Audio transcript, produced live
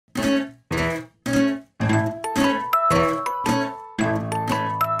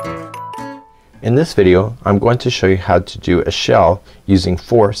In this video I'm going to show you how to do a shell using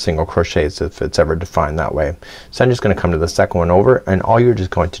 4 single crochets if it's ever defined that way. So I'm just gonna come to the second one over, and all you're just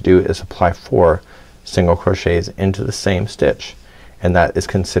going to do is apply 4 single crochets into the same stitch, and that is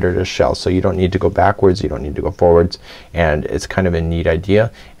considered a shell. So you don't need to go backwards, you don't need to go forwards, and it's kind of a neat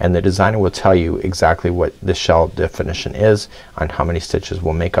idea, and the designer will tell you exactly what the shell definition is on how many stitches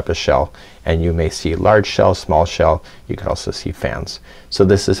will make up a shell, and you may see large shell, small shell, you can also see fans. So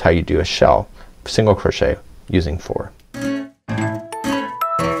this is how you do a shell single crochet using 4.